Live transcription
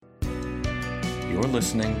You're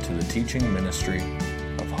listening to the teaching ministry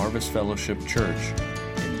of Harvest Fellowship Church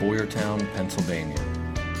in Boyertown, Pennsylvania.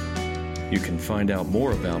 You can find out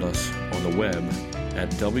more about us on the web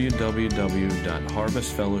at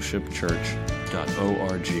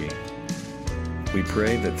www.harvestfellowshipchurch.org. We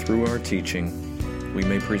pray that through our teaching, we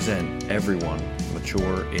may present everyone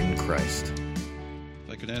mature in Christ.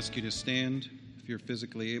 If I could ask you to stand, if you're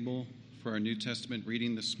physically able, for our New Testament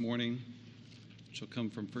reading this morning, which will come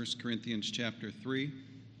from 1 Corinthians chapter 3,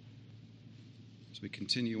 as we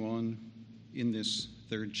continue on in this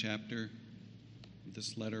third chapter of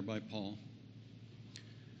this letter by Paul.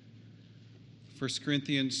 1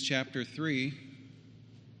 Corinthians chapter 3,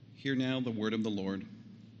 hear now the word of the Lord.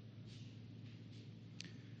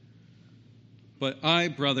 But I,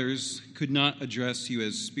 brothers, could not address you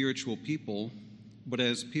as spiritual people, but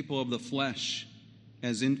as people of the flesh,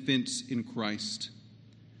 as infants in Christ.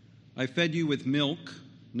 I fed you with milk,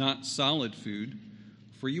 not solid food,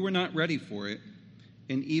 for you were not ready for it,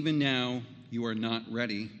 and even now you are not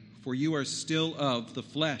ready, for you are still of the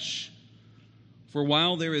flesh. For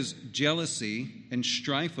while there is jealousy and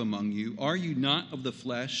strife among you, are you not of the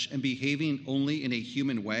flesh and behaving only in a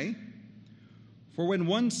human way? For when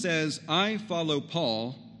one says, I follow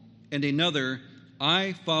Paul, and another,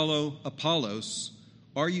 I follow Apollos,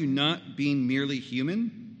 are you not being merely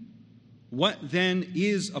human? What then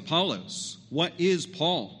is Apollos? What is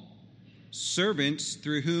Paul? Servants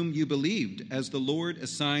through whom you believed, as the Lord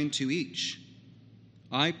assigned to each.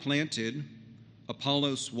 I planted,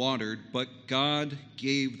 Apollos watered, but God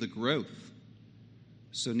gave the growth.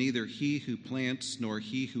 So neither he who plants nor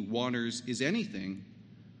he who waters is anything,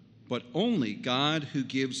 but only God who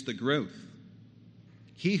gives the growth.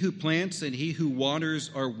 He who plants and he who waters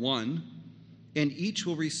are one, and each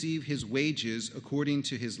will receive his wages according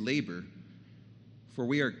to his labor. For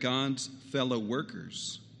we are God's fellow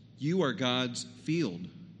workers. You are God's field,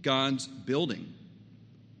 God's building.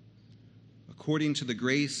 According to the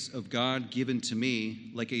grace of God given to me,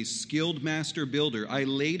 like a skilled master builder, I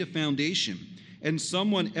laid a foundation, and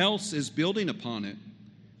someone else is building upon it.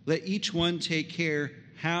 Let each one take care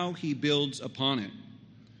how he builds upon it.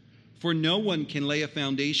 For no one can lay a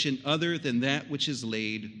foundation other than that which is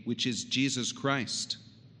laid, which is Jesus Christ.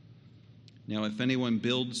 Now, if anyone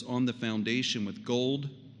builds on the foundation with gold,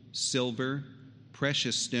 silver,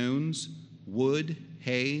 precious stones, wood,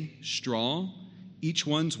 hay, straw, each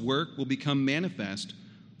one's work will become manifest,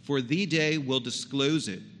 for the day will disclose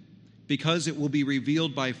it, because it will be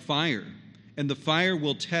revealed by fire, and the fire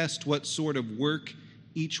will test what sort of work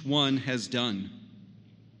each one has done.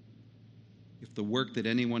 If the work that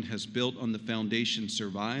anyone has built on the foundation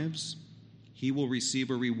survives, he will receive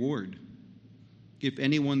a reward. If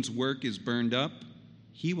anyone's work is burned up,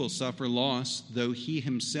 he will suffer loss, though he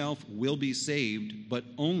himself will be saved, but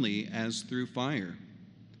only as through fire.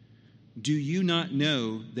 Do you not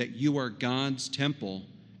know that you are God's temple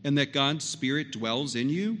and that God's Spirit dwells in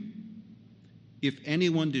you? If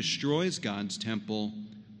anyone destroys God's temple,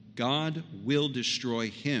 God will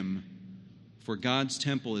destroy him, for God's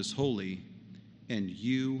temple is holy, and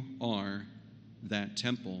you are that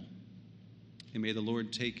temple. And may the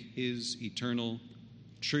Lord take his eternal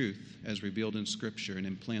truth as revealed in Scripture and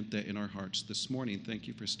implant that in our hearts this morning. Thank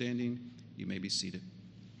you for standing. You may be seated.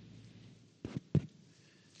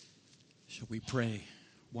 Shall we pray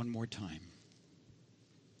one more time?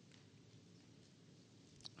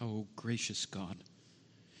 Oh, gracious God,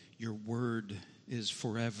 your word is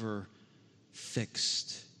forever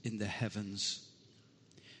fixed in the heavens.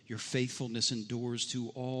 Your faithfulness endures to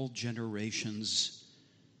all generations.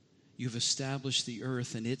 You've established the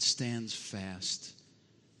earth, and it stands fast.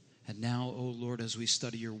 And now, O Lord, as we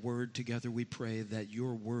study your word together, we pray that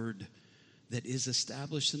your word that is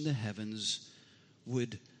established in the heavens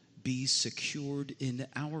would be secured in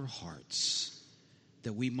our hearts,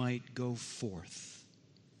 that we might go forth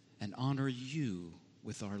and honor you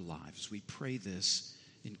with our lives. We pray this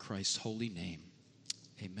in Christ's holy name.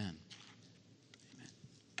 Amen.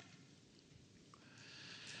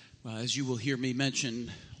 Well, as you will hear me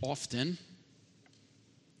mention often,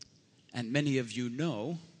 and many of you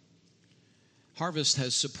know, Harvest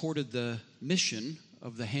has supported the mission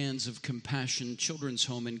of the Hands of Compassion Children's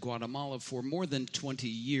Home in Guatemala for more than 20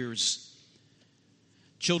 years.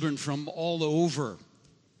 Children from all over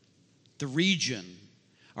the region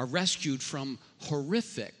are rescued from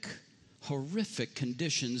horrific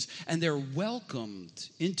conditions, and they're welcomed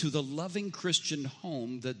into the loving Christian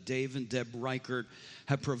home that Dave and Deb Reichert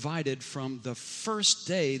have provided from the first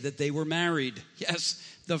day that they were married. Yes,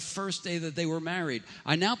 the first day that they were married.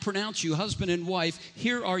 I now pronounce you husband and wife.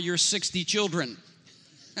 Here are your 60 children.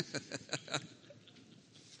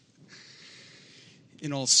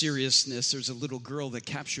 In all seriousness, there's a little girl that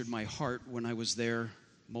captured my heart when I was there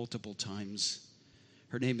multiple times.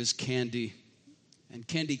 Her name is Candy. And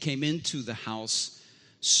Candy came into the house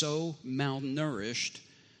so malnourished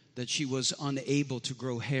that she was unable to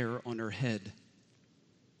grow hair on her head.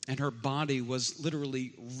 And her body was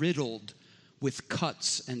literally riddled with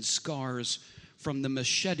cuts and scars from the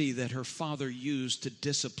machete that her father used to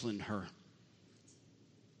discipline her.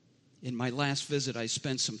 In my last visit, I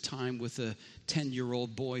spent some time with a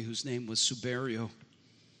 10-year-old boy whose name was Suberio.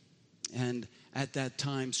 And at that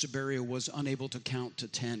time, Suberio was unable to count to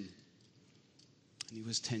 10. And he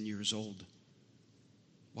was 10 years old.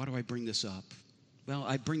 Why do I bring this up? Well,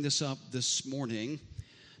 I bring this up this morning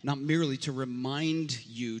not merely to remind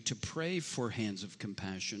you to pray for Hands of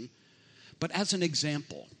Compassion, but as an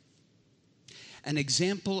example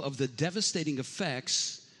of the devastating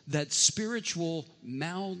effects that spiritual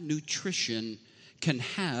malnutrition can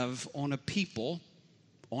have on a people,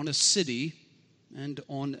 on a city, and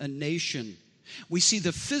on a nation. We see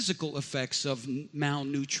the physical effects of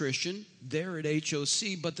malnutrition there at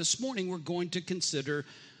HOC, but this morning we're going to consider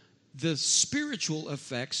the spiritual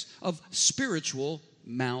effects of spiritual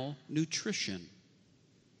malnutrition.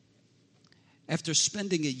 After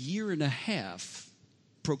spending a year and a half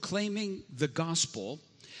proclaiming the gospel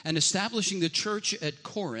and establishing the church at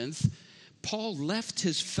Corinth, Paul left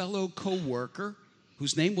his fellow co-worker,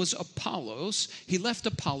 whose name was Apollos. He left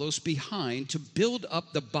Apollos behind to build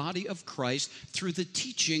up the body of Christ through the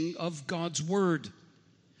teaching of God's word.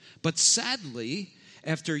 But sadly,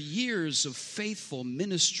 after years of faithful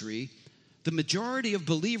ministry, the majority of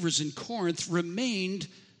believers in Corinth remained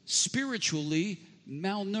spiritually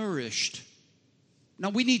malnourished. Now,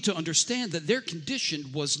 we need to understand that their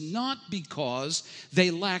condition was not because they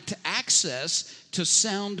lacked access to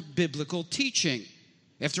sound biblical teaching.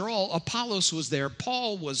 After all, Apollos was there,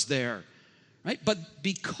 Paul was there, right? But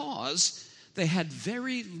because they had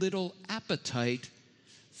very little appetite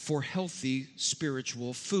for healthy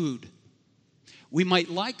spiritual food. We might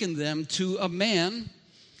liken them to a man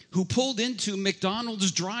who pulled into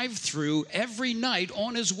McDonald's drive-thru every night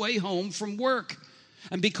on his way home from work.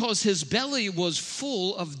 And because his belly was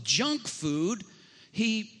full of junk food,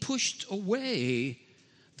 he pushed away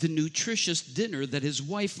the nutritious dinner that his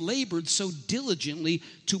wife labored so diligently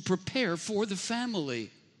to prepare for the family.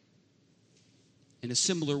 In a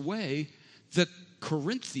similar way, the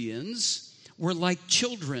Corinthians were like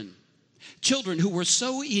children who were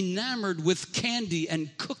so enamored with candy and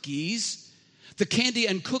cookies, the candy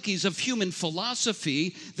and cookies of human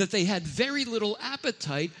philosophy, that they had very little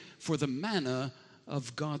appetite for the manna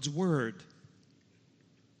of God's word.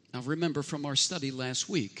 Now remember from our study last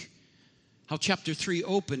week how chapter 3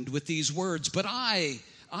 opened with these words, "But I,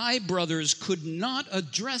 brothers, could not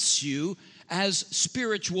address you as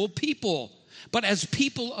spiritual people, but as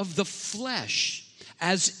people of the flesh,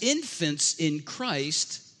 as infants in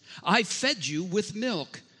Christ. I fed you with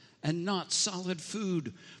milk and not solid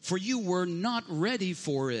food, for you were not ready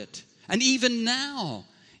for it. And even now,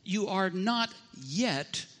 you are not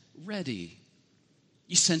yet ready."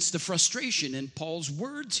 You sense the frustration in Paul's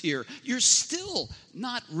words here. You're still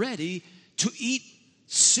not ready to eat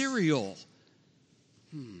cereal.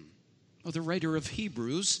 Well, the writer of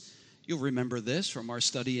Hebrews, you'll remember this from our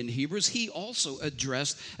study in Hebrews, he also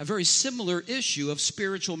addressed a very similar issue of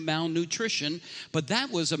spiritual malnutrition, but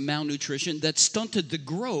that was a malnutrition that stunted the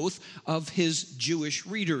growth of his Jewish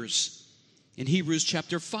readers. In Hebrews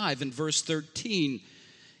chapter 5 and verse 13,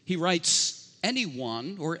 he writes,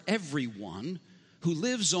 "Anyone or everyone who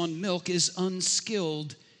lives on milk is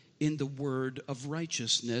unskilled in the word of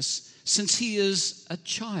righteousness, since he is a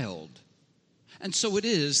child." And so it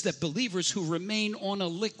is that believers who remain on a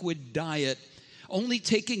liquid diet, only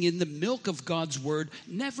taking in the milk of God's word,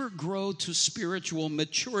 never grow to spiritual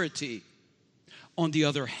maturity. On the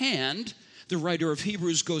other hand, the writer of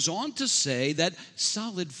Hebrews goes on to say that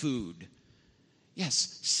solid food,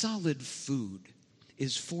 yes, solid food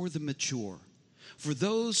is for the mature, for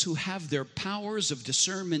those who have their powers of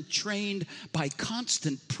discernment trained by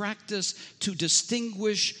constant practice to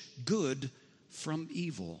distinguish good from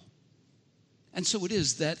evil. And so it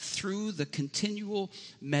is that through the continual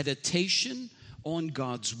meditation on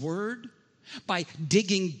God's word, by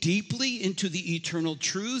digging deeply into the eternal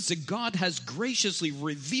truths that God has graciously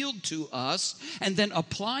revealed to us, and then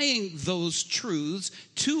applying those truths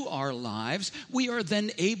to our lives, we are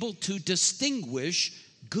then able to distinguish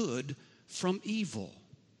good from evil.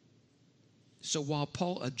 So while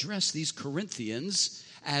Paul addressed these Corinthians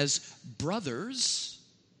as brothers,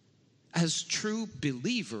 as true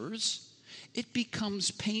believers, it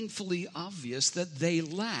becomes painfully obvious that they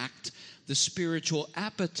lacked the the spiritual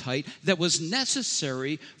appetite that was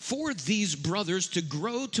necessary for these brothers to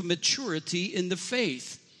grow to maturity in the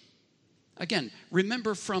faith. Again,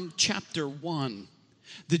 remember from chapter 1,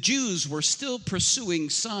 the Jews were still pursuing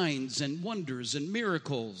signs and wonders and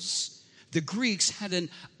miracles. The Greeks had an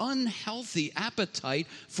unhealthy appetite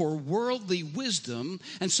for worldly wisdom,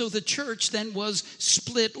 and so the church then was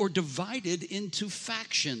split or divided into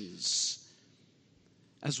factions.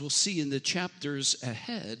 As we'll see in the chapters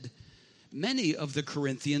ahead, many of the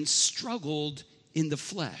Corinthians struggled in the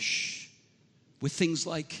flesh with things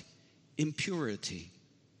like impurity,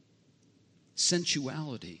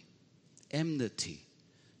 sensuality, enmity,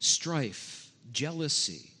 strife,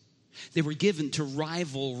 jealousy. They were given to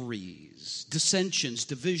rivalries, dissensions,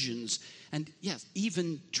 divisions, and yes,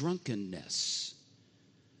 even drunkenness.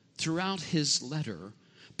 Throughout his letter,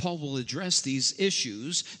 Paul will address these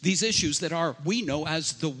issues that are, we know,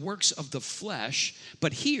 as the works of the flesh.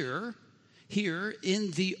 But here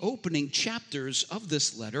in the opening chapters of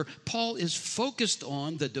this letter, Paul is focused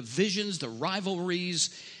on the divisions, the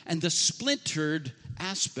rivalries, and the splintered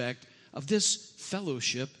aspect of this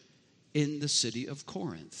fellowship in the city of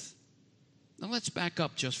Corinth. Now let's back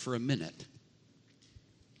up just for a minute.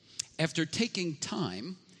 After taking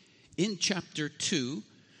time in chapter 2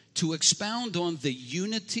 to expound on the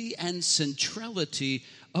unity and centrality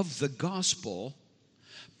of the gospel,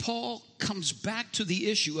 Paul comes back to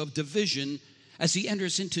the issue of division as he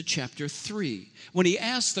enters into chapter 3, when he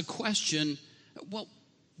asks the question, well,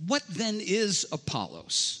 what then is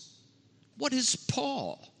Apollos? What is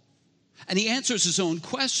Paul? And he answers his own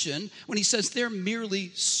question when he says they're merely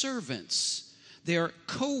servants. They're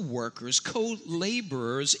co-workers,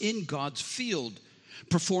 co-laborers in God's field,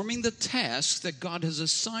 performing the tasks that God has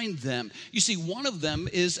assigned them. You see, one of them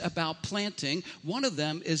is about planting, one of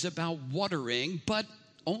them is about watering, but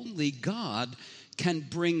only God can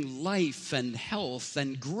bring life and health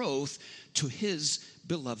and growth to his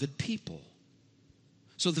beloved people.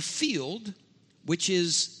 So the field, which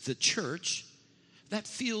is the church, that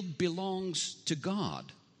field belongs to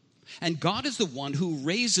God. And God is the one who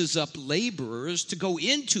raises up laborers to go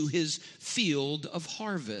into his field of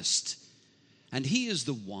harvest. And he is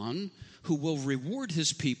the one who will reward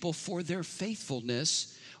his people for their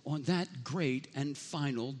faithfulness on that great and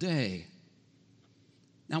final day.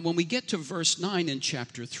 Now, when we get to verse 9 in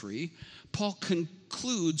chapter 3, Paul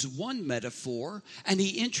concludes one metaphor and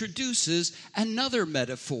he introduces another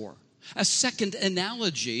metaphor, a second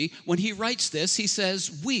analogy. When he writes this, he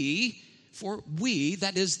says, we,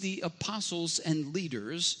 that is the apostles and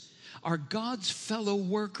leaders, are God's fellow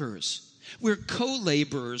workers. We're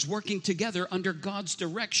co-laborers working together under God's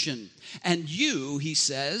direction. And you, he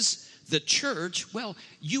says, the church, well,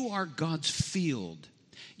 you are God's field.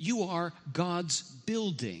 You are God's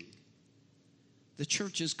building. The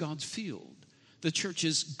church is God's field. The church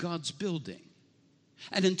is God's building.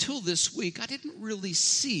 And until this week, I didn't really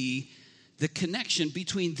see the connection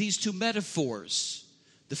between these two metaphors,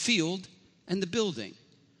 the field and the building.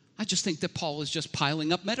 I just think that Paul is just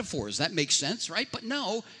piling up metaphors. That makes sense, right? But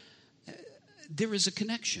no, there is a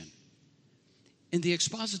connection. In the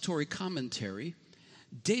expository commentary,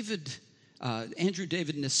 Andrew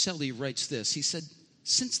David Naselli writes this. He said,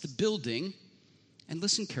 since the building, and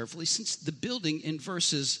listen carefully, since the building in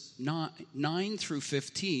verses 9 through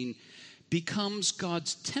 15 becomes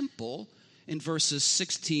God's temple in verses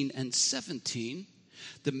 16 and 17,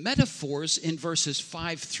 the metaphors in verses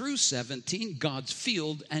 5 through 17, God's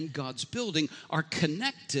field and God's building, are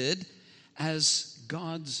connected as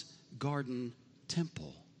God's garden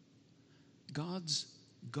temple. God's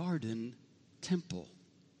garden temple.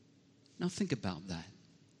 Now think about that.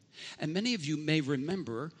 And many of you may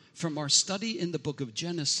remember from our study in the book of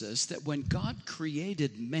Genesis that when God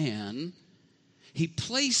created man, he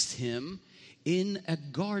placed him in a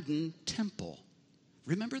garden temple.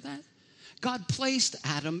 Remember that? God placed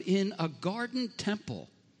Adam in a garden temple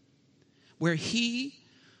where he,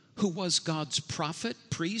 who was God's prophet,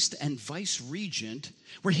 priest, and vice-regent,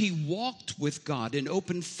 where he walked with God in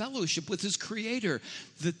open fellowship with his Creator.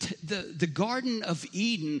 The Garden of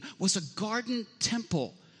Eden was a garden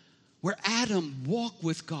temple where Adam walked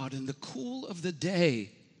with God in the cool of the day.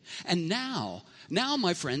 And now,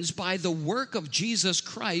 my friends, by the work of Jesus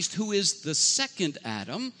Christ, who is the second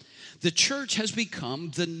Adam, the church has become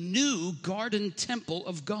the new garden temple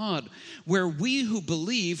of God, where we who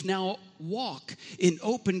believe now walk in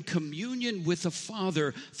open communion with the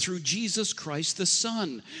Father through Jesus Christ the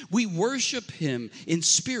Son. We worship him in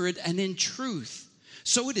spirit and in truth.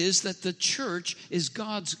 So it is that the church is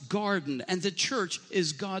God's garden and the church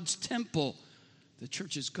is God's temple. The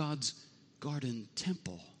church is God's garden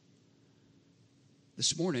temple.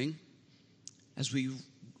 This morning, as we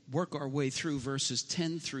work our way through verses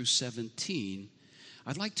 10 through 17,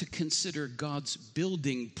 I'd like to consider God's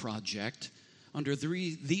building project under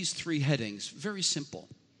these three headings. Very simple.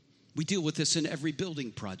 We deal with this in every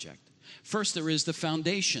building project. First, there is the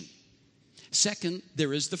foundation. Second,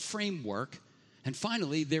 there is the framework. And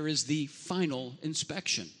finally, there is the final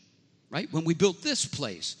inspection, right? When we built this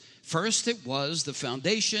place, first it was the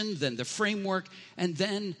foundation, then the framework, and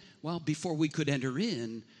then, well, before we could enter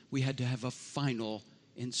in, we had to have a final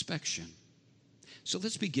inspection. So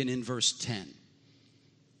let's begin in verse 10,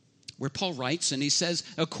 where Paul writes, and he says,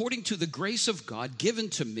 according to the grace of God given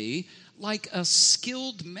to me, like a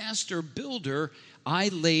skilled master builder, I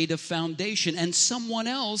laid a foundation, and someone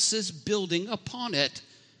else is building upon it.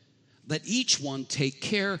 Let each one take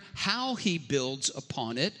care how he builds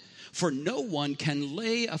upon it, for no one can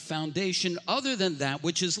lay a foundation other than that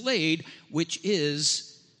which is laid, which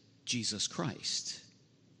is Jesus Christ.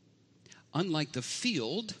 Unlike the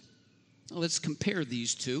field, let's compare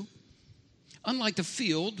these two. Unlike the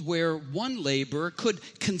field, where one laborer could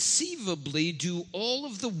conceivably do all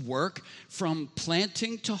of the work from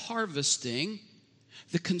planting to harvesting,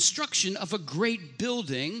 the construction of a great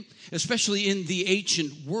building, especially in the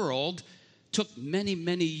ancient world, took many,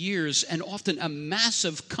 many years and often a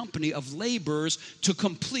massive company of laborers to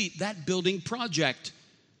complete that building project.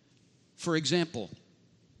 For example,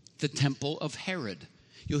 the Temple of Herod.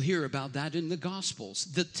 You'll hear about that in the Gospels.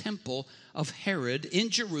 The Temple of Herod in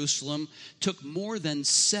Jerusalem took more than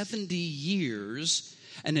 70 years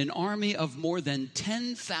and an army of more than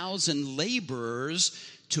 10,000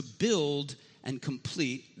 laborers to build and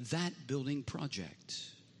complete that building project.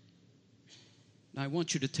 Now, I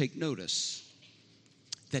want you to take notice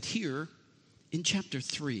that here in chapter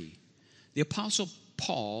 3, the Apostle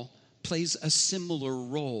Paul plays a similar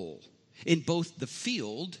role in both the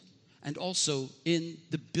field and also in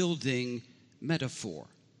the building metaphor.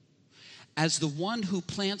 As the one who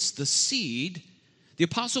plants the seed, the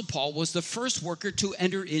Apostle Paul was the first worker to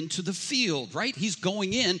enter into the field, right? He's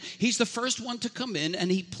going in. He's the first one to come in, and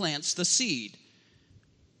he plants the seed.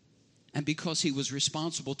 And because he was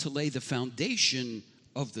responsible to lay the foundation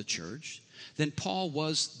of the church, then Paul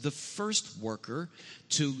was the first worker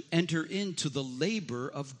to enter into the labor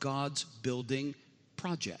of God's building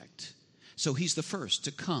project. So he's the first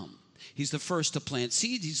to come. He's the first to plant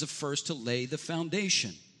seeds. He's the first to lay the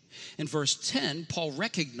foundation. In verse 10, Paul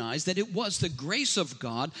recognized that it was the grace of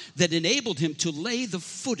God that enabled him to lay the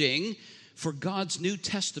footing for God's New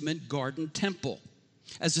Testament garden temple.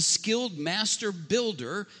 As a skilled master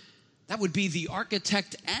builder, that would be the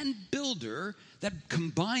architect and builder that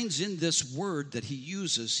combines in this word that he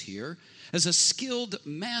uses here. As a skilled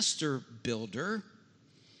master builder,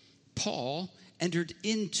 Paul entered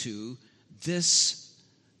into this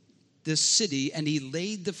city and he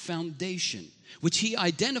laid the foundation, which he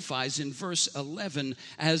identifies in verse 11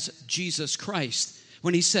 as Jesus Christ,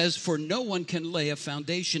 when he says, for no one can lay a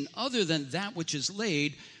foundation other than that which is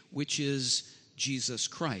laid, which is Jesus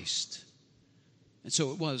Christ. And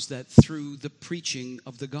so it was that through the preaching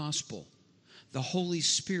of the gospel, the Holy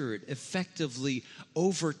Spirit effectively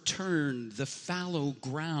overturned the fallow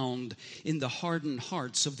ground in the hardened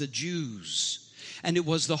hearts of the Jews. And it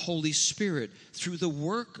was the Holy Spirit, through the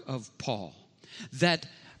work of Paul, that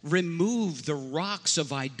removed the rocks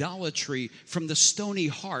of idolatry from the stony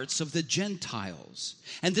hearts of the Gentiles.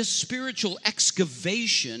 And this spiritual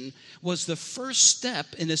excavation was the first step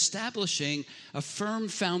in establishing a firm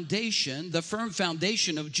foundation, the firm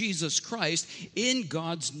foundation of Jesus Christ in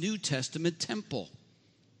God's New Testament temple.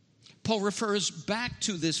 Paul refers back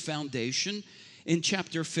to this foundation in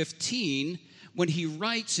chapter 15 when he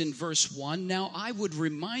writes in verse 1, now I would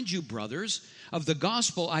remind you, brothers, of the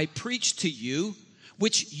gospel I preached to you,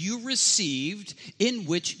 which you received, in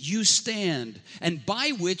which you stand, and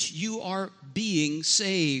by which you are being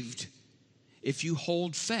saved, if you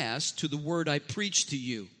hold fast to the word I preached to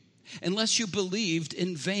you, unless you believed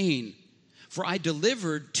in vain. For I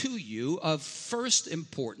delivered to you of first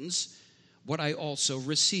importance what I also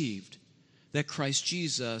received, that Christ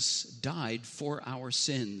Jesus died for our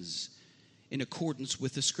sins, in accordance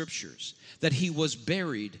with the Scriptures, that he was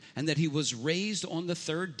buried, and that he was raised on the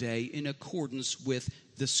third day in accordance with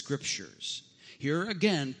the Scriptures. Here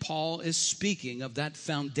again, Paul is speaking of that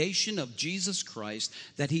foundation of Jesus Christ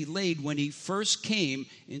that he laid when he first came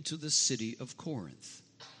into the city of Corinth.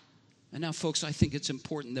 And now, folks, I think it's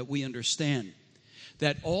important that we understand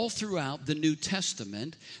that all throughout the New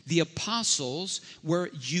Testament, the apostles were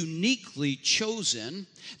uniquely chosen.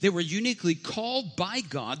 They were uniquely called by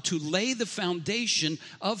God to lay the foundation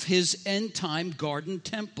of his end-time garden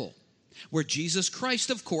temple, where Jesus Christ,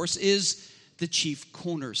 of course, is the chief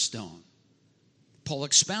cornerstone. Paul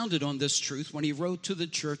expounded on this truth when he wrote to the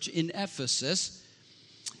church in Ephesus.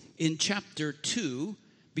 In chapter 2,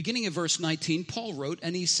 beginning in verse 19, Paul wrote,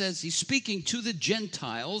 and he says, he's speaking to the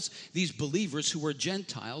Gentiles, these believers who were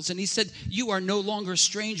Gentiles, and he said, you are no longer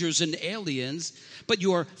strangers and aliens, but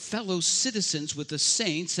you are fellow citizens with the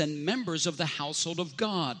saints and members of the household of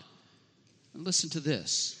God. And listen to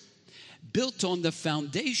this. Built on the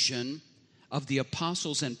foundation of the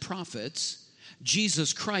apostles and prophets,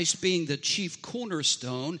 Jesus Christ being the chief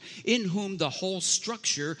cornerstone, in whom the whole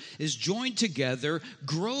structure is joined together,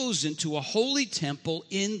 grows into a holy temple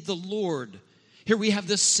in the Lord. Here we have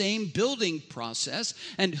the same building process.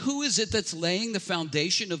 And who is it that's laying the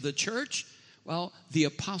foundation of the church? Well, the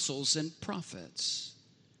apostles and prophets.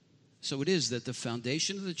 So it is that the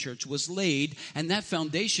foundation of the church was laid, and that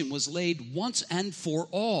foundation was laid once and for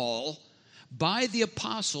all by the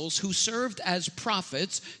apostles who served as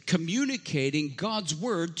prophets, communicating God's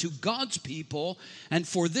word to God's people. And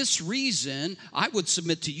for this reason, I would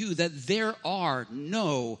submit to you that there are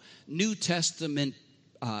no New Testament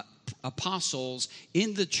apostles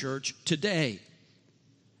in the church today.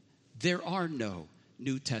 There are no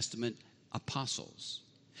New Testament apostles.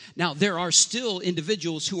 Now, there are still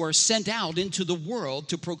individuals who are sent out into the world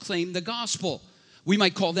to proclaim the gospel. We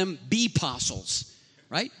might call them B-apostles,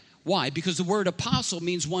 right? Why? Because the word apostle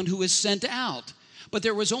means one who is sent out. But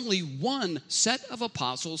there was only one set of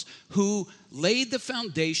apostles who laid the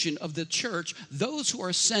foundation of the church. Those who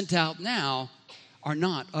are sent out now are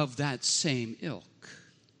not of that same ilk.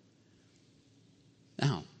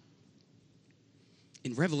 Now,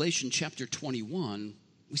 in Revelation chapter 21,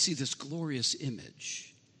 we see this glorious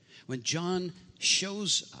image. When John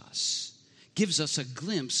shows us, gives us a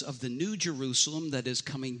glimpse of the new Jerusalem that is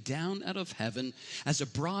coming down out of heaven as a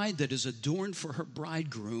bride that is adorned for her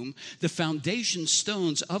bridegroom. The foundation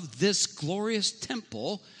stones of this glorious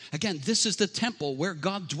temple, again, this is the temple where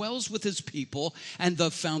God dwells with his people, and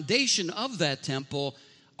the foundation of that temple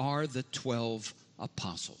are the 12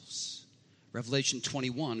 apostles. Revelation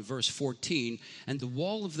 21, verse 14, and the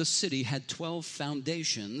wall of the city had 12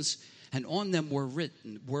 foundations, and on them were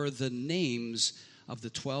the names of the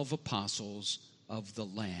 12 apostles of the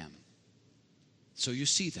Lamb. So you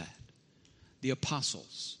see that. The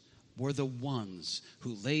apostles were the ones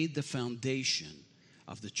who laid the foundation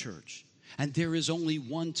of the church. And there is only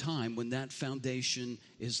one time when that foundation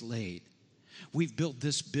is laid. We've built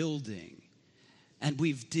this building, and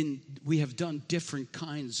we have done different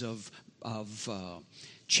kinds of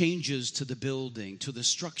changes to the building, to the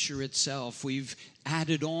structure itself. We've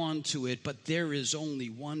added on to it, but there is only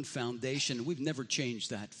one foundation. We've never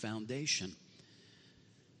changed that foundation.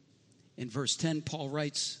 In verse 10, Paul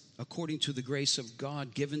writes, according to the grace of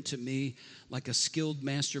God given to me, like a skilled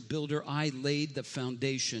master builder, I laid the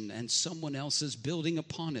foundation, and someone else is building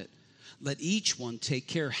upon it. Let each one take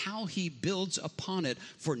care how he builds upon it,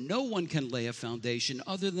 for no one can lay a foundation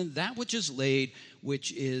other than that which is laid,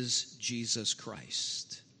 which is Jesus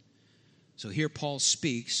Christ. So here Paul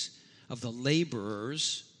speaks of the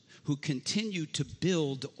laborers who continue to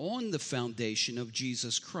build on the foundation of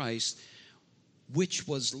Jesus Christ, which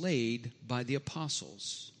was laid by the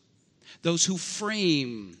apostles. Those who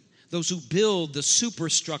frame, those who build the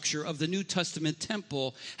superstructure of the New Testament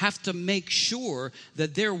temple have to make sure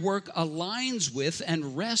that their work aligns with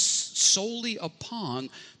and rests solely upon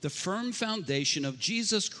the firm foundation of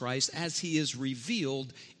Jesus Christ as he is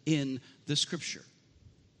revealed in the Scripture.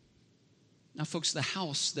 Now, folks, the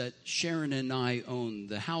house that Sharon and I own,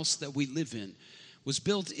 the house that we live in, was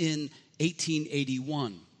built in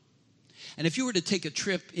 1881. And if you were to take a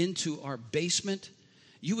trip into our basement,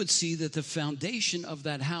 you would see that the foundation of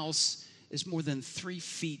that house is more than 3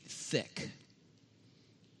 feet thick.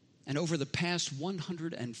 And over the past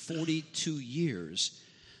 142 years,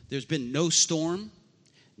 there's been no storm,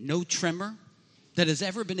 no tremor that has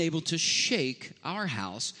ever been able to shake our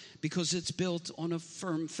house because it's built on a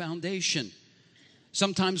firm foundation.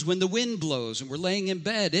 Sometimes when the wind blows and we're laying in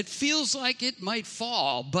bed, it feels like it might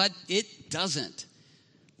fall, but it doesn't.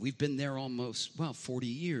 We've been there almost, 40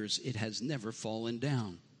 years. It has never fallen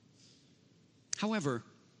down. However,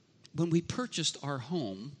 when we purchased our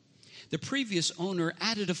home, the previous owner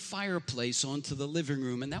added a fireplace onto the living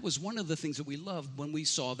room, and that was one of the things that we loved when we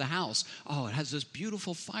saw the house. Oh, it has this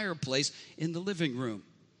beautiful fireplace in the living room.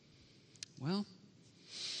 Well,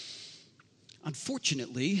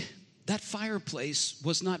 unfortunately, that fireplace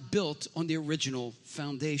was not built on the original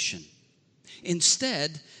foundation.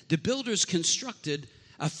 Instead, the builders constructed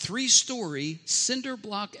a 3-story cinder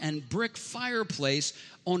block and brick fireplace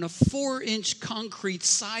on a 4-inch concrete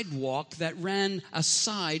sidewalk that ran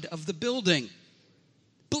aside of the building.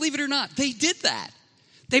 Believe it or not, they did that.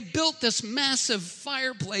 They built this massive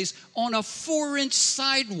fireplace on a 4-inch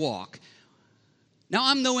sidewalk. Now,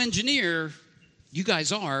 I'm no engineer. You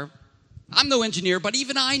guys are. I'm no engineer, but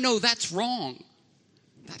even I know that's wrong.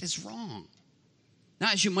 That is wrong.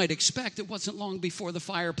 Now, as you might expect, it wasn't long before the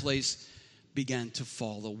fireplace began to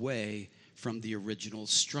fall away from the original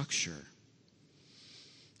structure.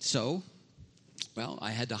 So, well,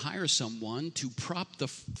 I had to hire someone to prop the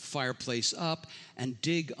fireplace up and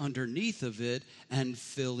dig underneath of it and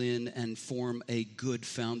fill in and form a good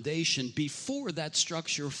foundation before that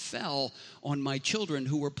structure fell on my children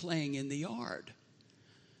who were playing in the yard.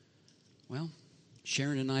 Well,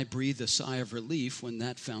 Sharon and I breathed a sigh of relief when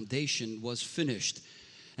that foundation was finished.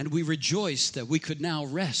 And we rejoiced that we could now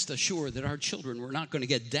rest assured that our children were not going to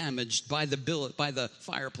get damaged by the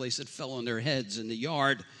fireplace that fell on their heads in the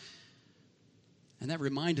yard. And that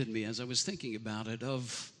reminded me, as I was thinking about it,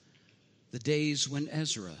 of the days when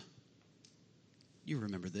Ezra, you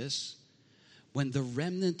remember this, when the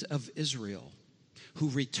remnant of Israel who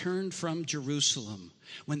returned from Jerusalem,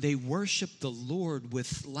 when they worshiped the Lord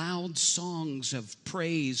with loud songs of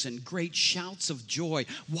praise and great shouts of joy.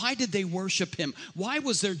 Why did they worship him? Why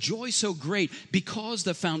was their joy so great? Because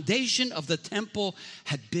the foundation of the temple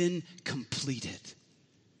had been completed.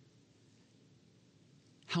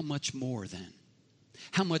 How much more then?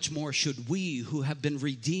 How much more should we who have been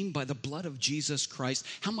redeemed by the blood of Jesus Christ,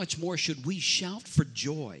 how much more should we shout for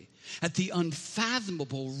joy at the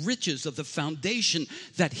unfathomable riches of the foundation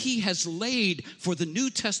that he has laid for the New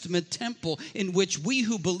Testament temple, in which we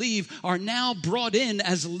who believe are now brought in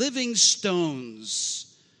as living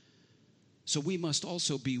stones? So we must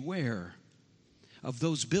also beware of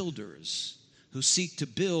those builders who seek to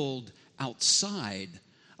build outside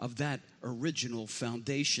of that original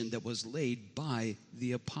foundation that was laid by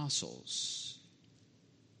the apostles.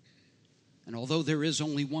 And although there is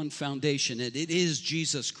only one foundation, and it is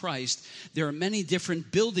Jesus Christ, there are many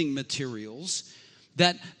different building materials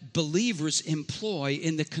that believers employ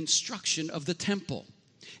in the construction of the temple.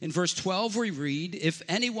 In verse 12 we read, if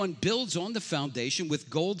anyone builds on the foundation with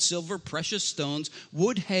gold, silver, precious stones,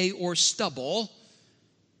 wood, hay, or stubble.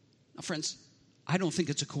 Now friends, I don't think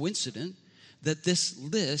it's a coincidence that this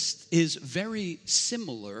list is very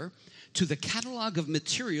similar to the catalog of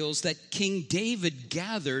materials that King David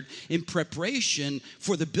gathered in preparation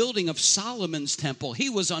for the building of Solomon's temple.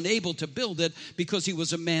 He was unable to build it because he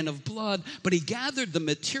was a man of blood, but he gathered the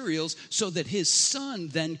materials so that his son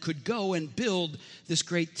then could go and build this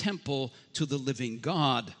great temple to the living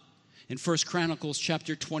God. In 1 Chronicles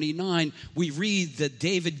chapter 29, we read that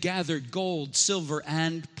David gathered gold, silver,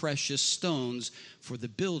 and precious stones for the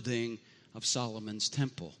building of Solomon's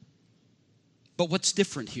temple. But what's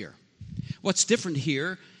different here? What's different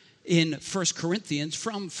here in 1 Corinthians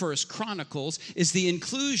from 1 Chronicles is the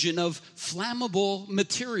inclusion of flammable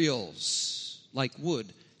materials like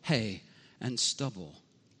wood, hay, and stubble.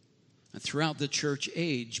 And throughout the church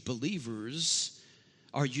age, believers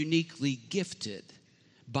are uniquely gifted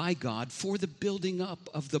by God for the building up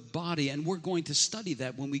of the body. And we're going to study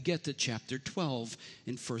that when we get to chapter 12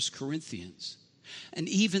 in 1 Corinthians. And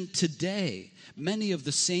even today, many of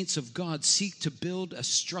the saints of God seek to build a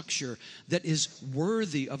structure that is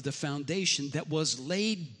worthy of the foundation that was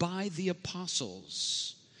laid by the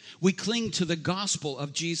apostles. We cling to the gospel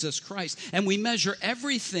of Jesus Christ, and we measure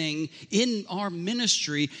everything in our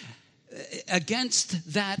ministry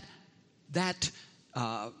against that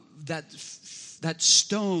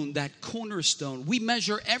stone, that cornerstone. We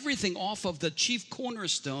measure everything off of the chief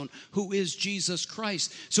cornerstone, who is Jesus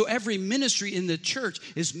Christ. So every ministry in the church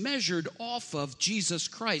is measured off of Jesus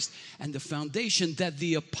Christ and the foundation that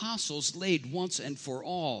the apostles laid once and for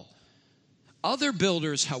all. Other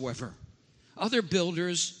builders, however,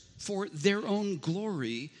 for their own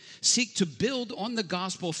glory, seek to build on the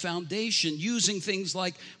gospel foundation using things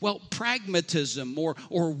like, pragmatism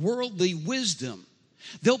or worldly wisdom.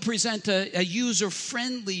 They'll present a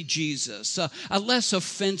user-friendly Jesus, a less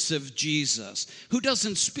offensive Jesus, who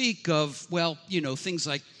doesn't speak of, things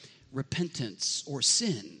like repentance or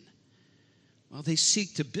sin. Well, they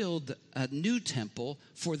seek to build a new temple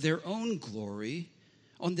for their own glory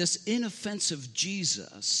on this inoffensive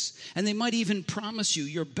Jesus. And they might even promise you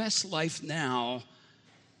your best life now.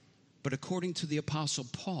 But according to the Apostle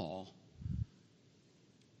Paul,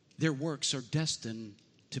 their works are destined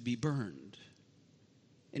to be burned.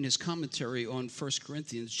 In his commentary on 1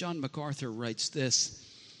 Corinthians, John MacArthur writes this.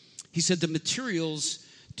 He said, the materials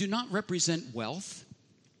do not represent wealth,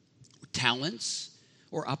 talents,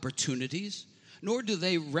 or opportunities, nor do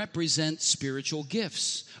they represent spiritual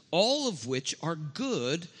gifts, all of which are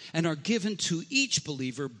good and are given to each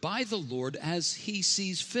believer by the Lord as he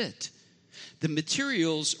sees fit. The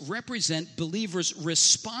materials represent believers'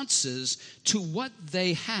 responses to what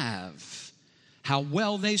they have, how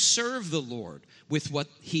well they serve the Lord with what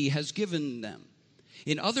He has given them.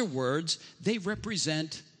 In other words, they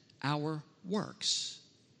represent our works.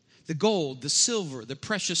 The gold, the silver, the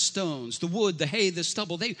precious stones, the wood, the hay, the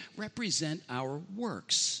stubble, they represent our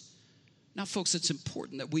works. Now, folks, it's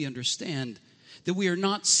important that we understand that we are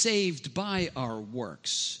not saved by our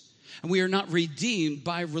works, and we are not redeemed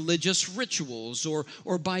by religious rituals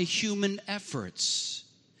or by human efforts.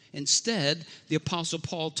 Instead, the Apostle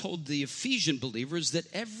Paul told the Ephesian believers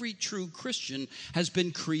that every true Christian has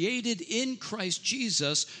been created in Christ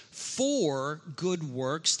Jesus for good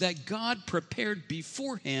works that God prepared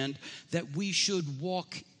beforehand that we should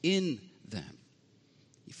walk in them.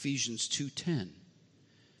 Ephesians 2:10.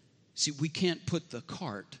 See, we can't put the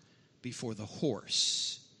cart before the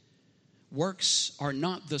horse. Works are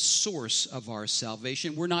not the source of our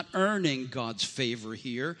salvation. We're not earning God's favor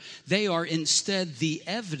here. They are instead the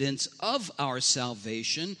evidence of our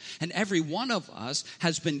salvation. And every one of us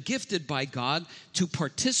has been gifted by God to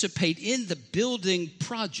participate in the building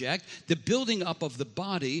project, the building up of the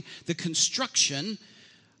body, the construction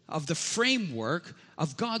of the framework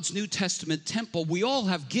of God's New Testament temple. We all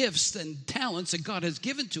have gifts and talents that God has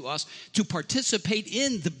given to us to participate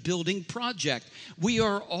in the building project. We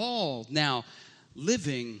are all now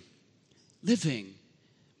living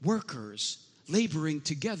workers, laboring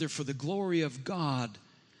together for the glory of God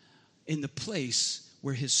in the place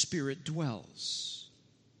where His Spirit dwells.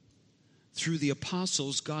 Through the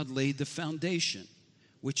apostles, God laid the foundation,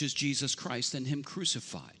 which is Jesus Christ and Him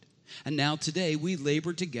crucified. And now today we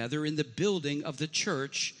labor together in the building of the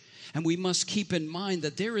church, and we must keep in mind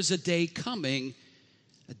that there is a day coming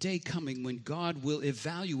when God will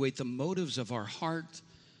evaluate the motives of our heart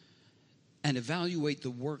and evaluate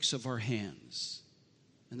the works of our hands.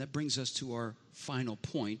 And that brings us to our final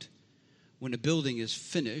point. When a building is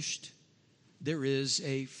finished, there is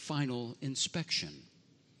a final inspection.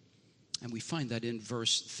 And we find that in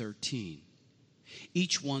verse 13.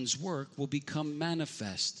 Each one's work will become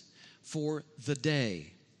manifest, for the day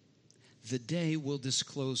will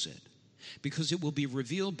disclose it, because it will be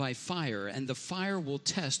revealed by fire, and the fire will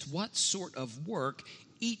test what sort of work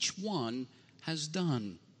each one has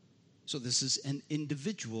done. So this is an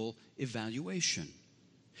individual evaluation.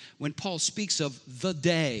 When Paul speaks of the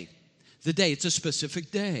day, it's a specific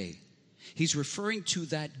day. He's referring to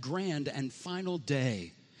that grand and final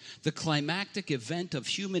day, the climactic event of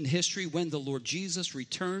human history when the Lord Jesus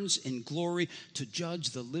returns in glory to judge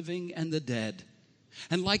the living and the dead.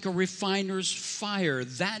 And like a refiner's fire,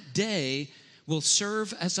 that day will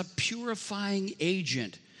serve as a purifying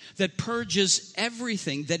agent that purges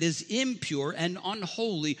everything that is impure and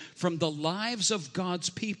unholy from the lives of God's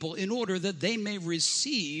people, in order that they may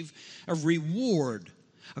receive a reward,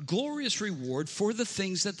 a glorious reward for the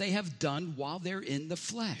things that they have done while they're in the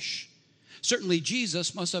flesh. Certainly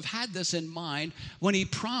Jesus must have had this in mind when He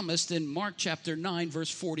promised in Mark chapter 9, verse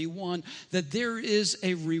 41, that there is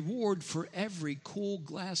a reward for every cool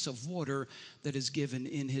glass of water that is given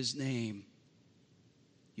in His name.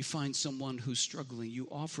 You find someone who's struggling, you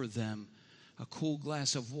offer them a cool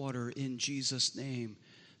glass of water in Jesus' name.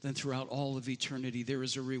 Then throughout all of eternity, there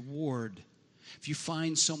is a reward. If you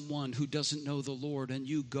find someone who doesn't know the Lord and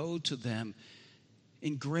you go to them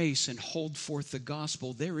in grace and hold forth the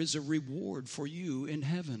gospel, there is a reward for you in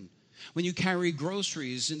heaven. When you carry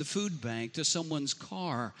groceries in the food bank to someone's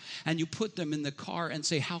car and you put them in the car and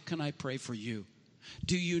say, "How can I pray for you?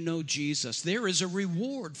 Do you know Jesus?" There is a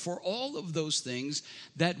reward for all of those things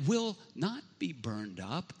that will not be burned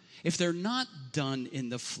up. If they're not done in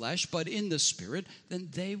the flesh but in the Spirit, then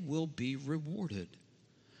they will be rewarded.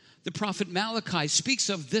 The prophet Malachi speaks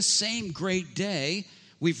of this same great day.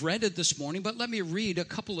 We've read it this morning, but let me read a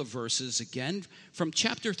couple of verses again from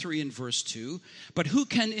chapter 3 and verse 2. "But who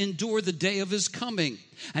can endure the day of His coming?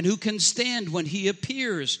 And who can stand when He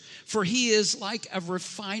appears? For He is like a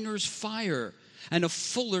refiner's fire and a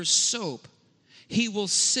fuller's soap. He will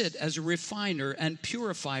sit as a refiner and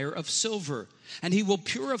purifier of silver. And He will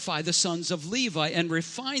purify the sons of Levi and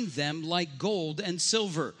refine them like gold and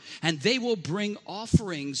silver. And they will bring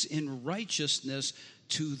offerings in righteousness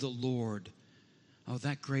to the Lord." Oh,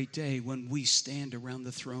 that great day when we stand around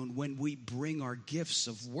the throne, when we bring our gifts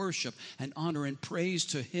of worship and honor and praise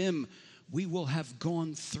to Him, we will have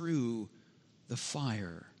gone through the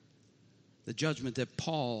fire. The judgment that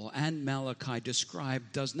Paul and Malachi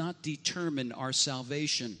describe does not determine our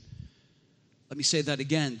salvation. Let me say that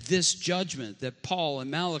again. This judgment that Paul and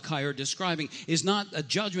Malachi are describing is not a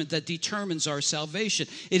judgment that determines our salvation.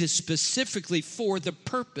 It is specifically for the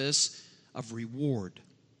purpose of reward.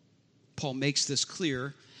 Paul makes this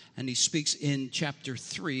clear, and he speaks in chapter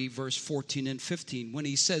 3, verse 14 and 15, when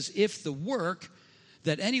he says, if the work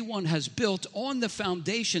that anyone has built on the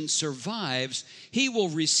foundation survives, he will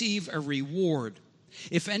receive a reward.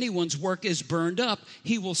 If anyone's work is burned up,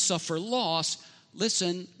 he will suffer loss.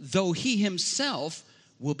 Listen, though he himself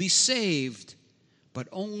will be saved, but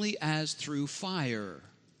only as through fire.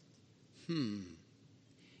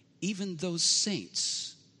 Even those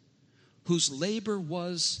saints whose labor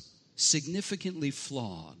was significantly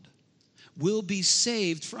flawed will be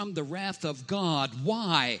saved from the wrath of God.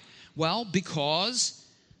 Why? Well, because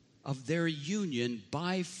of their union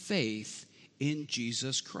by faith in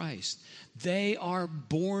Jesus Christ. They are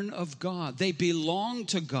born of God. They belong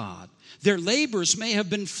to God. Their labors may have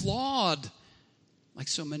been flawed, like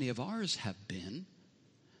so many of ours have been,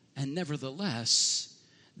 and nevertheless,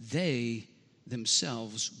 they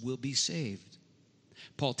themselves will be saved.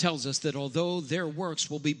 Paul tells us that although their works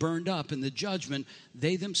will be burned up in the judgment,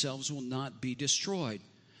 they themselves will not be destroyed.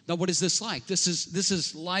 Now, what is this like? This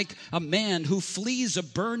is like a man who flees a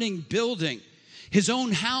burning building. His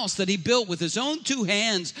own house that he built with his own two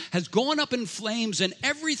hands has gone up in flames and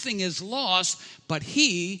everything is lost, but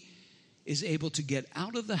he is able to get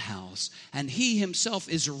out of the house, and he himself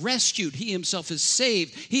is rescued. He himself is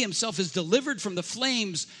saved. He himself is delivered from the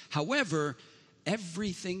flames. However,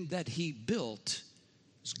 everything that he built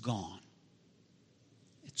is gone.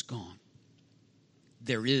 It's gone.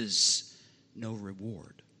 There is no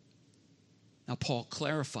reward. Now, Paul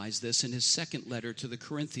clarifies this in his second letter to the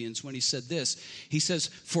Corinthians when he said this. He says,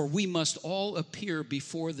 for we must all appear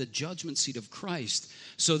before the judgment seat of Christ,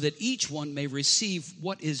 so that each one may receive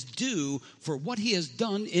what is due for what he has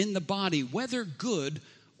done in the body, whether good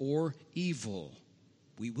or evil.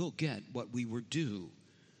 We will get what we were due,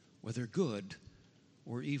 whether good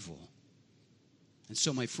or evil. And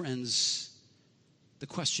so, my friends, the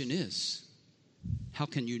question is, how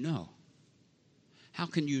can you know? How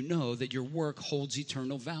can you know that your work holds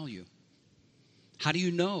eternal value? How do you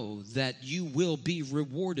know that you will be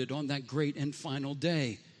rewarded on that great and final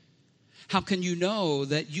day? How can you know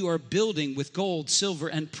that you are building with gold, silver,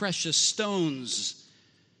 and precious stones?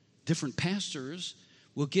 Different pastors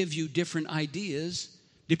will give you different ideas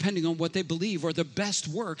depending on what they believe are the best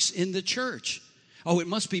works in the church. Oh, it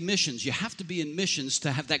must be missions. You have to be in missions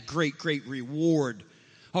to have that great, great reward.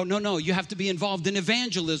 Oh, no, you have to be involved in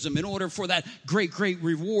evangelism in order for that great, great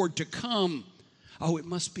reward to come. Oh, it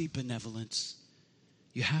must be benevolence.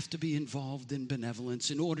 You have to be involved in benevolence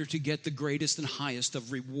in order to get the greatest and highest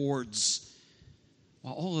of rewards.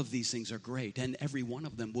 Well, all of these things are great, and every one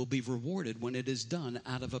of them will be rewarded when it is done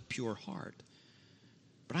out of a pure heart.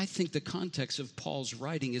 But I think the context of Paul's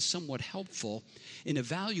writing is somewhat helpful in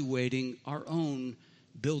evaluating our own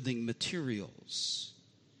building materials.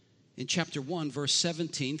 In chapter 1, verse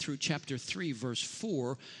 17 through chapter 3, verse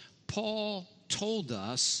 4, Paul told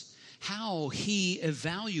us how he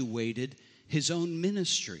evaluated his own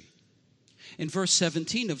ministry. In verse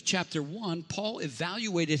 17 of chapter 1, Paul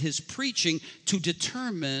evaluated his preaching to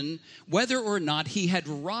determine whether or not he had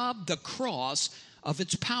robbed the cross of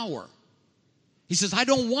its power. He says, I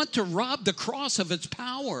don't want to rob the cross of its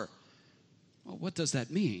power. Well, what does that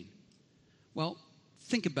mean? Well,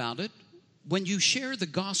 think about it. When you share the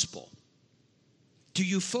gospel, do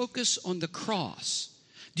you focus on the cross?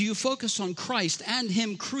 Do you focus on Christ and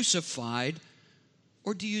Him crucified?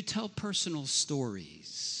 Or do you tell personal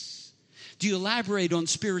stories? Do you elaborate on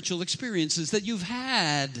spiritual experiences that you've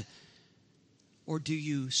had? Or do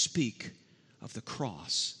you speak of the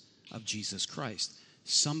cross of Jesus Christ?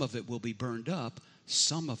 Some of it will be burned up.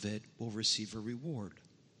 Some of it will receive a reward.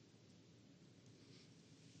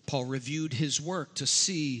 Paul reviewed his work to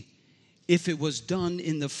see if it was done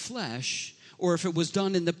in the flesh or if it was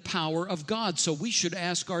done in the power of God. So we should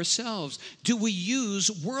ask ourselves, do we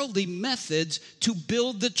use worldly methods to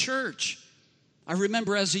build the church? I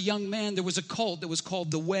remember as a young man, there was a cult that was called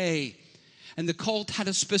The Way. And the cult had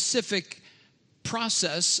a specific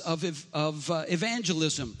process of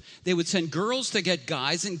evangelism. They would send girls to get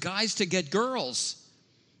guys and guys to get girls.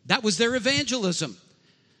 That was their evangelism.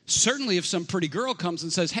 Certainly if some pretty girl comes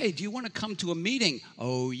and says, hey, do you want to come to a meeting?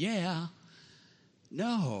 Oh, yeah.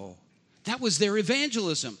 No. That was their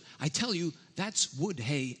evangelism. I tell you, that's wood,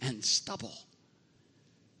 hay, and stubble.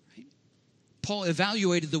 Right? Paul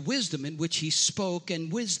evaluated the wisdom in which he spoke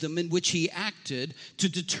and wisdom in which he acted to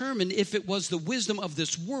determine if it was the wisdom of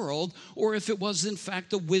this world or if it was, in fact,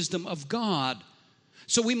 the wisdom of God.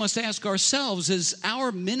 So we must ask ourselves, is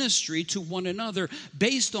our ministry to one another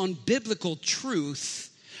based on biblical truth?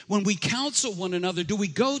 When we counsel one another, do we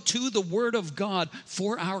go to the Word of God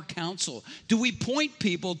for our counsel? Do we point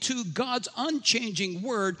people to God's unchanging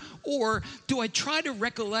Word? Or do I try to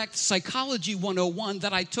recollect Psychology 101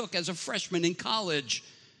 that I took as a freshman in college?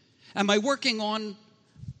 Am I working on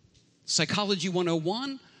Psychology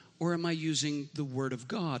 101, or am I using the Word of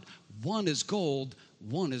God? One is gold,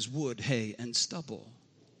 one is wood, hay, and stubble.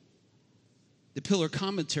 The Pillar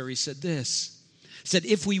Commentary said this. Said,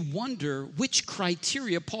 if we wonder which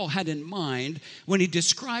criteria Paul had in mind when he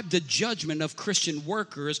described the judgment of Christian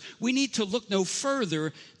workers, we need to look no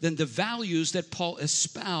further than the values that Paul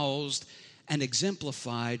espoused and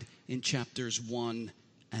exemplified in chapters 1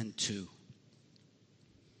 and 2.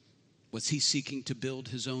 Was he seeking to build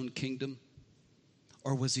his own kingdom,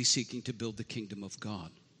 or was he seeking to build the kingdom of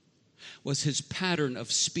God? Was his pattern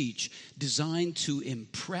of speech designed to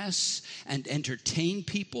impress and entertain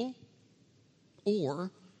people? Or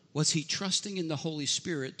was he trusting in the Holy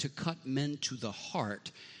Spirit to cut men to the heart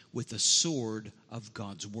with the sword of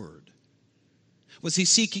God's word? Was he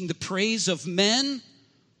seeking the praise of men,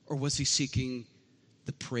 or was he seeking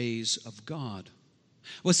the praise of God?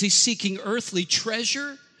 Was he seeking earthly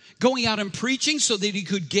treasure, going out and preaching so that he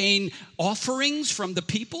could gain offerings from the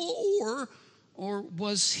people? Or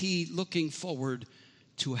was he looking forward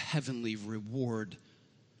to a heavenly reward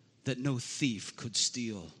that no thief could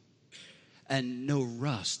steal and no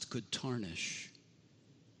rust could tarnish?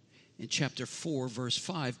 In chapter 4, verse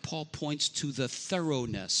 5, Paul points to the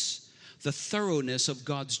thoroughness of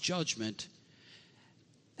God's judgment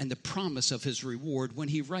and the promise of his reward. When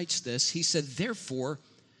he writes this, he said, therefore,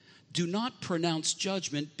 do not pronounce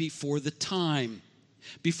judgment before the time,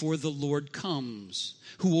 before the Lord comes,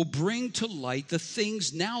 who will bring to light the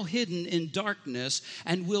things now hidden in darkness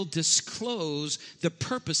and will disclose the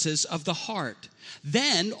purposes of the heart.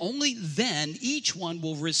 Then, only then, each one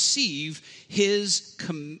will receive his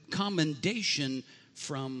commendation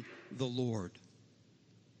from the Lord.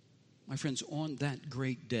 My friends, on that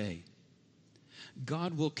great day,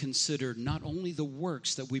 God will consider not only the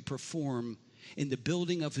works that we perform in the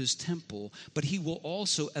building of his temple, but he will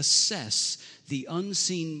also assess the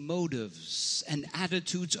unseen motives and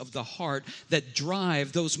attitudes of the heart that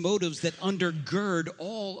drive those motives that undergird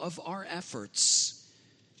all of our efforts.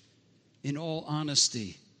 In all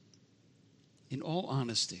honesty,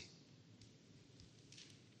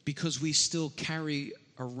 because we still carry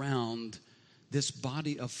around this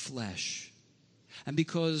body of flesh, and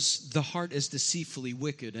because the heart is deceitfully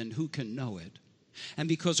wicked, and who can know it? And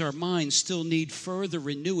because our minds still need further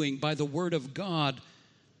renewing by the Word of God,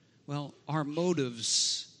 well, our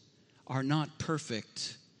motives are not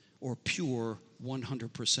perfect or pure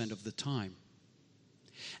 100% of the time.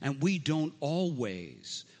 And we don't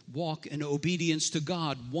always walk in obedience to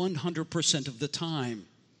God 100% of the time.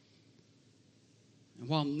 And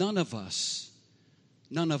while none of us,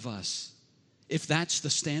 if that's the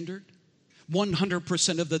standard,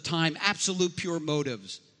 100% of the time, absolute pure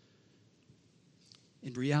motives,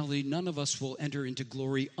 in reality, none of us will enter into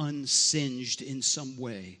glory unsinged in some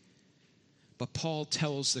way. But Paul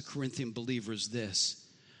tells the Corinthian believers this: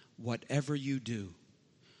 whatever you do,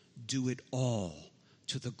 do it all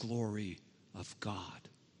to the glory of God.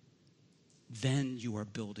 Then you are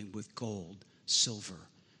building with gold, silver,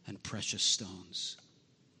 and precious stones.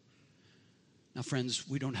 Now, friends,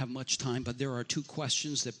 we don't have much time, but there are two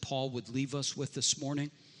questions that Paul would leave us with this morning.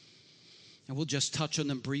 And we'll just touch on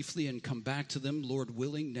them briefly and come back to them, Lord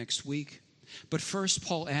willing, next week. But first,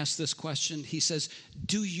 Paul asks this question. He says,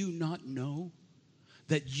 do you not know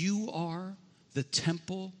that you are the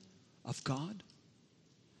temple of God?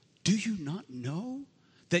 Do you not know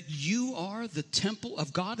that you are the temple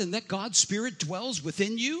of God and that God's Spirit dwells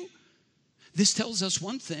within you? This tells us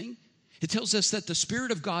one thing. It tells us that the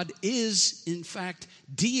Spirit of God is, in fact,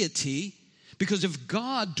 deity. Because if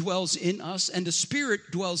God dwells in us and the Spirit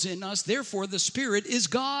dwells in us, therefore the Spirit is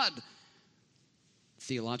God.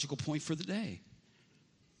 Theological point for the day.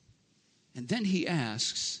 And then he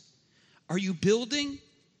asks, are you building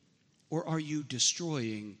or are you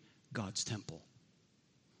destroying God's temple?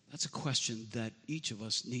 That's a question that each of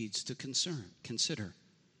us needs to consider.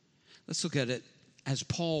 Let's look at it as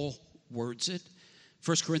Paul words it.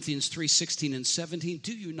 1 Corinthians 3:16 and 17,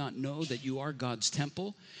 do you not know that you are God's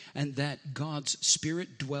temple and that God's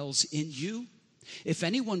Spirit dwells in you? If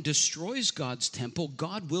anyone destroys God's temple,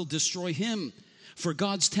 God will destroy him. For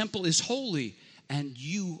God's temple is holy, and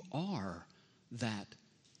you are that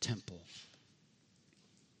temple.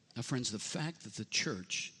 Now, friends, the fact that the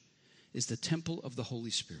church is the temple of the Holy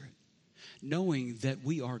Spirit, knowing that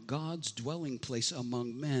we are God's dwelling place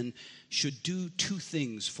among men, should do two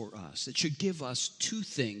things for us. It should give us two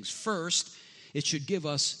things. First, It should give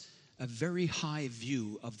us a very high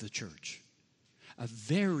view of the church. A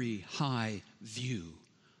very high view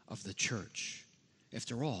of the church.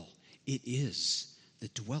 After all, it is the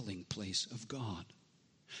dwelling place of God.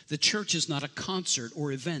 The church is not a concert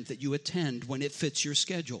or event that you attend when it fits your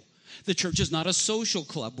schedule. The church is not a social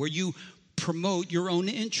club where you promote your own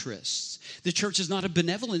interests. The church is not a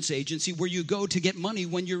benevolence agency where you go to get money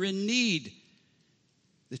when you're in need.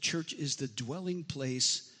 The church is the dwelling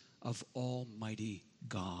place of Almighty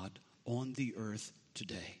God on the earth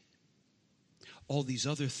today. All these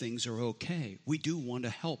other things are okay. We do want to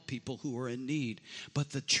help people who are in need. But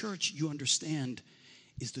the church, you understand,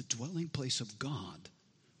 is the dwelling place of God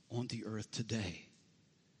on the earth today.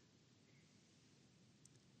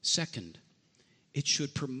 Second, it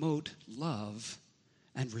should promote love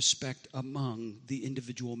and respect among the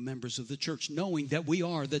individual members of the church, knowing that we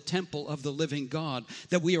are the temple of the living God,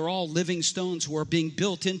 that we are all living stones who are being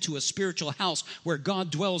built into a spiritual house where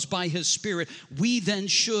God dwells by his Spirit. We then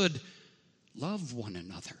should love one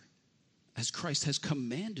another as Christ has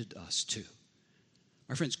commanded us to.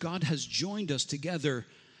 My friends, God has joined us together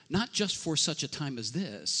not just for such a time as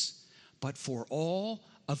this, but for all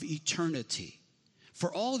of eternity.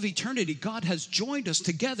 For all of eternity, God has joined us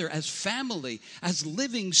together as family, as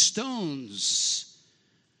living stones.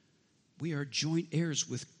 We are joint heirs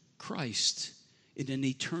with Christ in an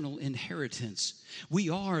eternal inheritance. We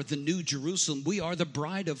are the New Jerusalem. We are the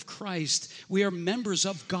bride of Christ. We are members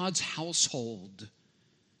of God's household.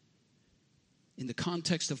 In the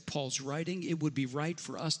context of Paul's writing, it would be right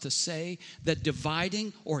for us to say that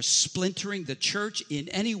dividing or splintering the church in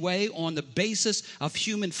any way on the basis of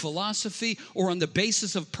human philosophy or on the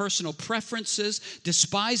basis of personal preferences,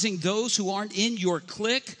 despising those who aren't in your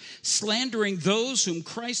clique, slandering those whom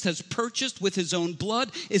Christ has purchased with his own blood,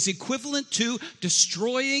 is equivalent to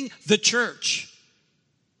destroying the church.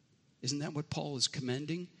 Isn't that what Paul is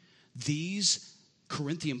commending these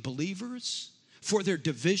Corinthian believers? For their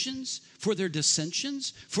divisions, for their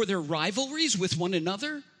dissensions, for their rivalries with one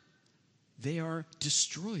another, they are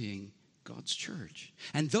destroying God's church.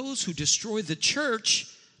 And those who destroy the church,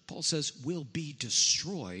 Paul says, will be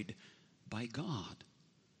destroyed by God.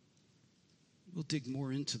 We'll dig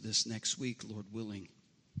more into this next week, Lord willing.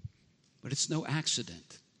 But it's no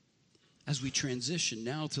accident. As we transition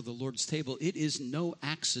now to the Lord's table, it is no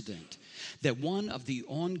accident that one of the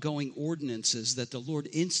ongoing ordinances that the Lord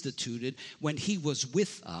instituted when he was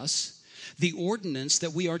with us, the ordinance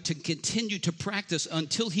that we are to continue to practice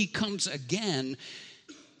until he comes again,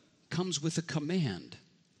 comes with a command.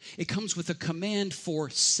 It comes with a command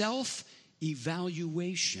for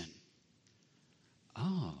self-evaluation.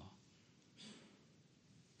 Oh,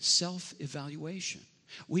 self-evaluation.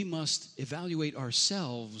 We must evaluate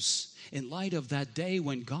ourselves in light of that day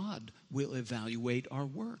when God will evaluate our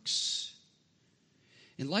works.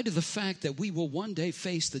 In light of the fact that we will one day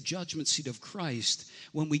face the judgment seat of Christ,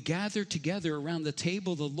 when we gather together around the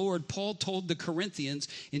table of the Lord, Paul told the Corinthians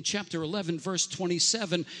in chapter 11, verse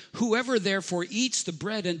 27, "Whoever therefore eats the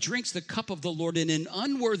bread and drinks the cup of the Lord in an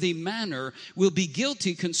unworthy manner will be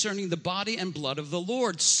guilty concerning the body and blood of the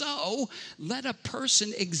Lord. So let a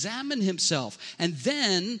person examine himself, and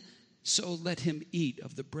then so let him eat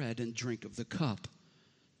of the bread and drink of the cup."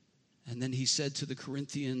 And then he said to the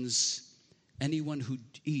Corinthians, "Anyone who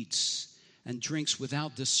eats and drinks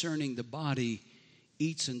without discerning the body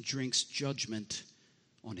eats and drinks judgment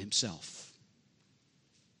on himself."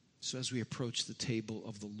 So as we approach the table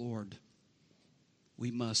of the Lord,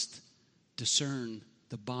 we must discern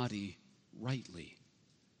the body rightly.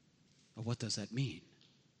 Well, what does that mean?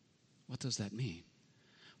 What does that mean?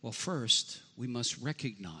 Well, first, we must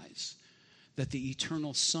recognize that the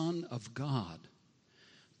eternal Son of God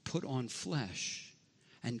put on flesh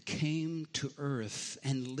and came to earth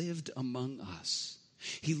and lived among us.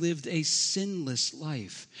 He lived a sinless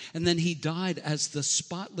life, and then he died as the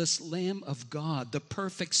spotless Lamb of God, the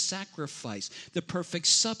perfect sacrifice, the perfect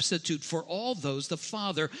substitute for all those the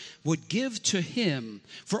Father would give to him.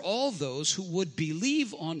 For all those who would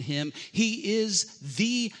believe on him, he is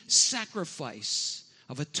the sacrifice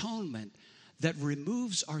of atonement that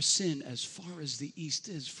removes our sin as far as the east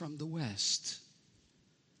is from the west.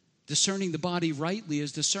 Discerning the body rightly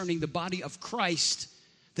is discerning the body of Christ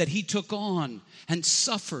that he took on and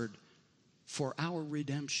suffered for our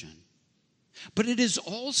redemption. But it is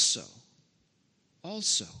also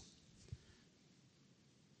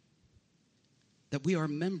that we are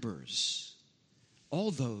members.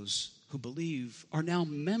 All those who believe are now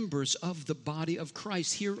members of the body of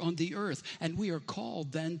Christ here on the earth. And we are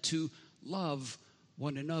called then to love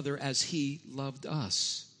one another as he loved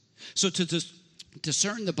us. So to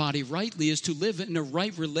Discern the body rightly is to live in a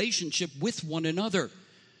right relationship with one another.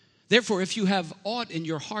 Therefore, if you have aught in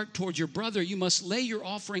your heart towards your brother, you must lay your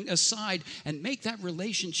offering aside and make that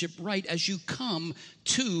relationship right as you come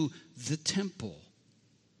to the temple.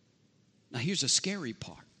 Now, here's a scary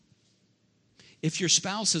part. If your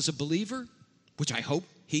spouse is a believer, which I hope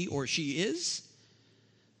he or she is,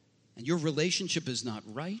 and your relationship is not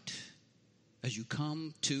right as you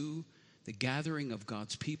come to the gathering of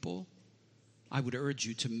God's people, I would urge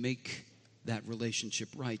you to make that relationship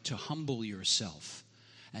right, to humble yourself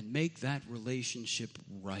and make that relationship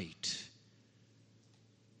right.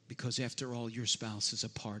 Because after all, your spouse is a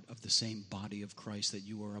part of the same body of Christ that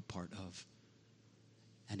you are a part of.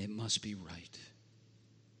 And it must be right.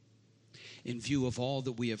 In view of all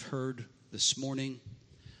that we have heard this morning,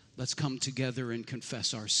 let's come together and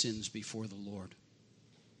confess our sins before the Lord.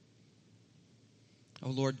 Oh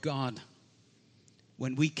Lord God,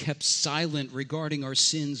 when we kept silent regarding our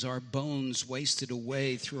sins, our bones wasted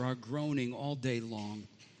away through our groaning all day long.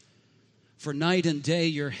 For night and day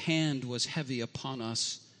your hand was heavy upon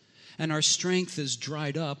us, and our strength is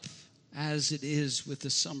dried up as it is with the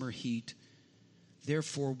summer heat.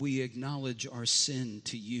 Therefore we acknowledge our sin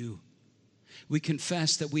to you. We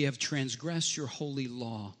confess that we have transgressed your holy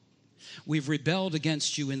law. We've rebelled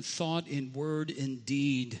against you in thought, in word, in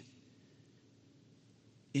deed,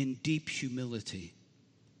 in deep humility.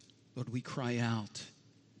 Lord, we cry out,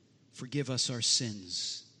 forgive us our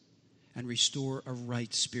sins and restore a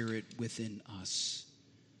right spirit within us.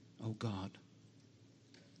 Oh God,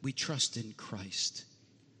 we trust in Christ.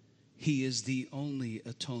 He is the only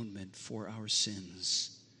atonement for our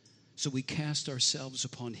sins. So we cast ourselves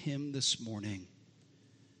upon him this morning,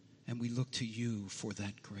 and we look to you for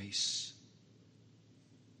that grace.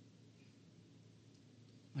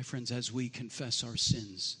 My friends, as we confess our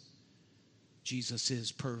sins,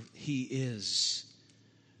 he is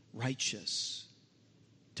righteous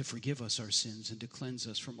to forgive us our sins and to cleanse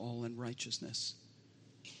us from all unrighteousness.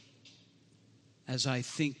 As I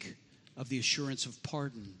think of the assurance of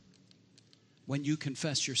pardon, when you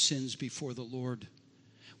confess your sins before the Lord,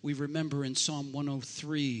 we remember in Psalm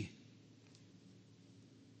 103,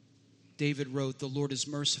 David wrote, "The Lord is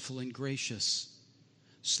merciful and gracious,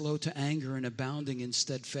 slow to anger and abounding in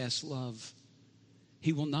steadfast love.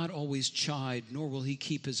 He will not always chide, nor will he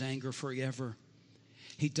keep his anger forever.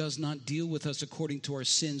 He does not deal with us according to our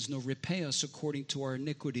sins, nor repay us according to our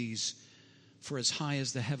iniquities. For as high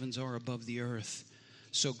as the heavens are above the earth,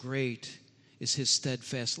 so great is his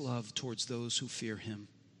steadfast love towards those who fear him.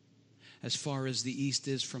 As far as the east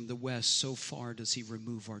is from the west, so far does he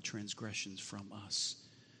remove our transgressions from us."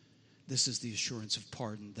 This is the assurance of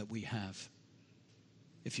pardon that we have.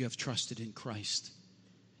 If you have trusted in Christ,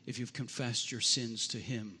 if you've confessed your sins to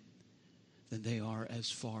him, then they are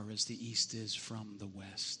as far as the east is from the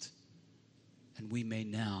west. And we may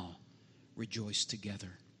now rejoice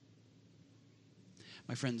together.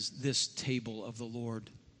 My friends, this table of the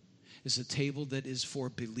Lord is a table that is for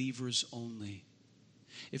believers only.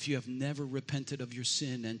 If you have never repented of your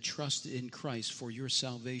sin and trusted in Christ for your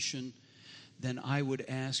salvation, then I would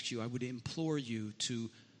implore you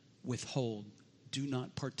to withhold. Do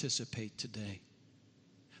not participate today,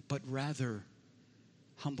 but rather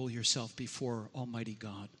humble yourself before Almighty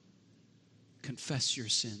God. Confess your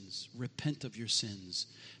sins, repent of your sins,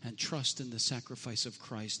 and trust in the sacrifice of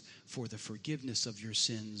Christ for the forgiveness of your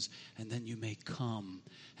sins, and then you may come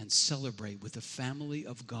and celebrate with the family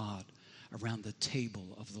of God around the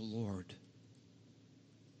table of the Lord.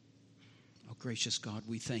 Oh, gracious God,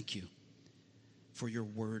 we thank you for your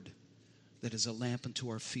word that is a lamp unto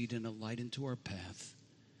our feet and a light unto our path.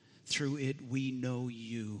 Through it we know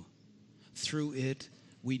you. Through it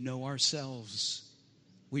we know ourselves.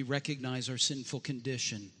 We recognize our sinful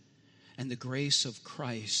condition and the grace of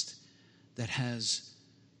Christ that has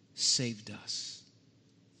saved us.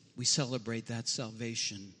 We celebrate that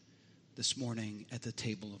salvation this morning at the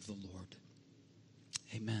table of the Lord.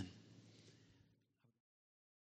 Amen.